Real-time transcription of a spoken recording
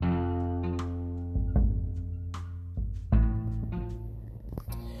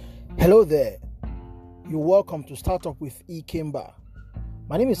Hello there. You're welcome to Startup with Ikemba.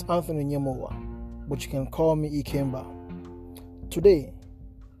 My name is Anthony Nyemowa, but you can call me Ikemba. Today,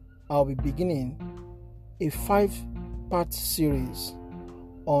 I'll be beginning a 5-part series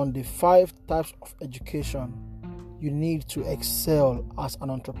on the 5 types of education you need to excel as an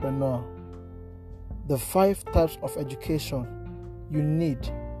entrepreneur. The 5 types of education you need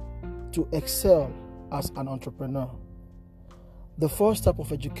to excel as an entrepreneur. The first type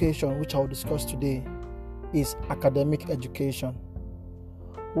of education which I will discuss today is academic education.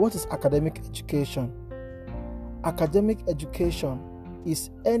 What is academic education? Academic education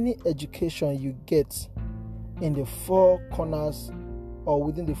is any education you get in the 4 corners or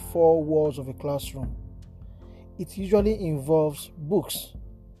within the 4 walls of a classroom. It usually involves books,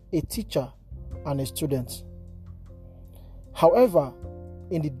 a teacher, and a student. However,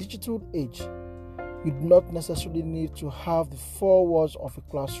 in the digital age, you do not necessarily need to have the 4 walls of a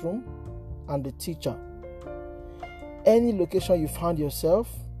classroom and the teacher. Any location you find yourself,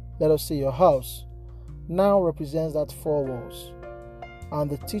 let us say your house, now represents that 4 walls.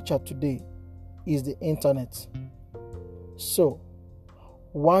 And the teacher today is the internet. So,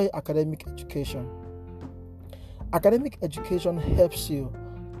 why academic education? Academic education helps you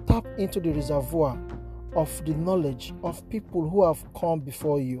tap into the reservoir of the knowledge of people who have come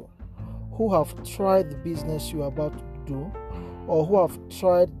before you, who have tried the business you are about to do, or who have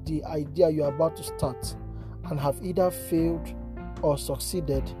tried the idea you are about to start and have either failed or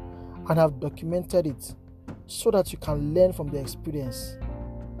succeeded and have documented it so that you can learn from their experience.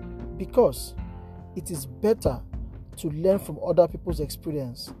 Because it is better to learn from other people's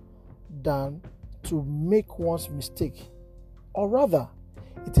experience than to make one's mistake. Or rather,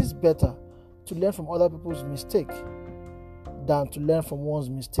 it is better to learn from other people's mistake than to learn from one's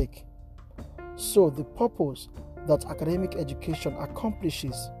mistake. So the purpose that academic education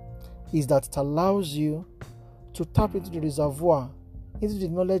accomplishes is that it allows you to tap into the reservoir, into the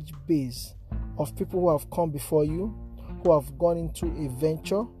knowledge base of people who have come before you, who have gone into a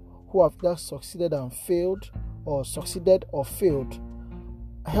venture, who have either succeeded and failed, or succeeded or failed,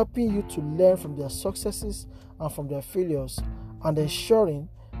 helping you to learn from their successes and from their failures, and ensuring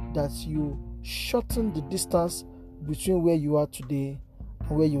that you shorten the distance between where you are today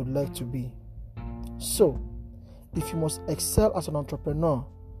and where you would like to be. So, if you must excel as an entrepreneur,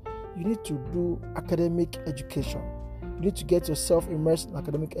 you need to do academic education. You need to get yourself immersed in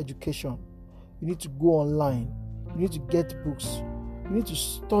academic education. You need to go online. You need to get books. You need to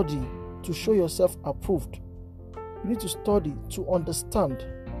study to show yourself approved. You need to study to understand.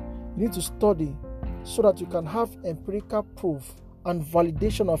 You need to study so that you can have empirical proof and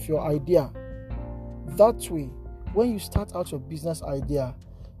validation of your idea. That way, when you start out your business idea,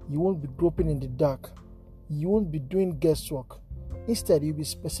 you won't be groping in the dark. You won't be doing guesswork. Instead, you'll be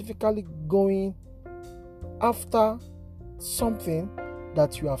specifically going after something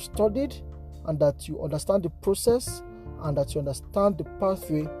that you have studied and that you understand the process and that you understand the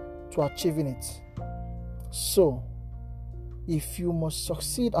pathway to achieving it. So, if you must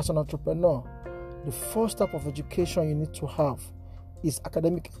succeed as an entrepreneur, the first type of education you need to have is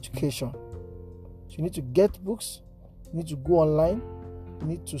academic education. So you need to get books, you need to go online, you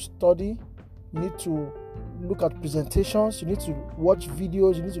need to study, you need to look at presentations, you need to watch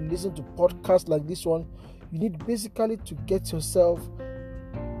videos, you need to listen to podcasts like this one. You need basically to get yourself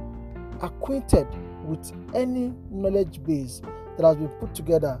acquainted with any knowledge base that has been put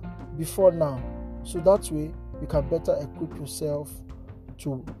together before now. So that way you can better equip yourself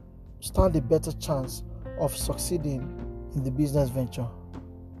to stand a better chance of succeeding in the business venture.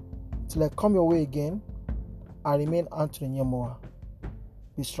 Till I come your way again, I remain Anthony Nyemowa.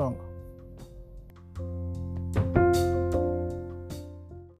 Be strong.